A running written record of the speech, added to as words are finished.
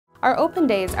Our open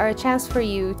days are a chance for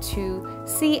you to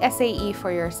see SAE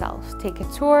for yourself. Take a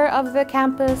tour of the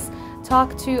campus,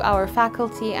 talk to our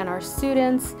faculty and our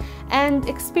students, and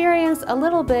experience a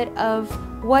little bit of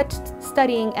what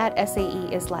studying at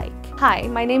SAE is like. Hi,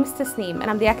 my name is Tasneem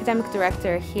and I'm the Academic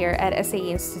Director here at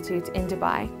SAE Institute in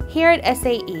Dubai. Here at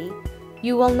SAE,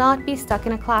 you will not be stuck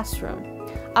in a classroom.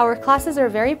 Our classes are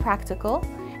very practical,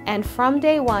 and from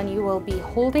day one you will be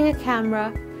holding a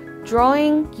camera,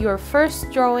 drawing your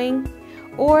first drawing,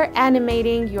 or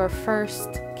animating your first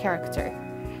character.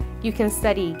 You can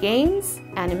study games,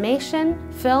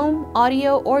 animation, film,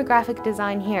 audio, or graphic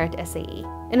design here at SAE.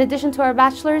 In addition to our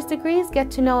bachelor's degrees,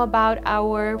 get to know about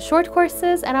our short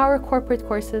courses and our corporate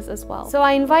courses as well. So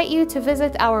I invite you to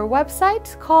visit our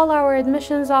website, call our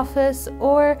admissions office,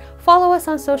 or follow us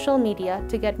on social media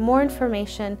to get more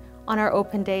information on our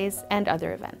open days and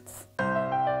other events.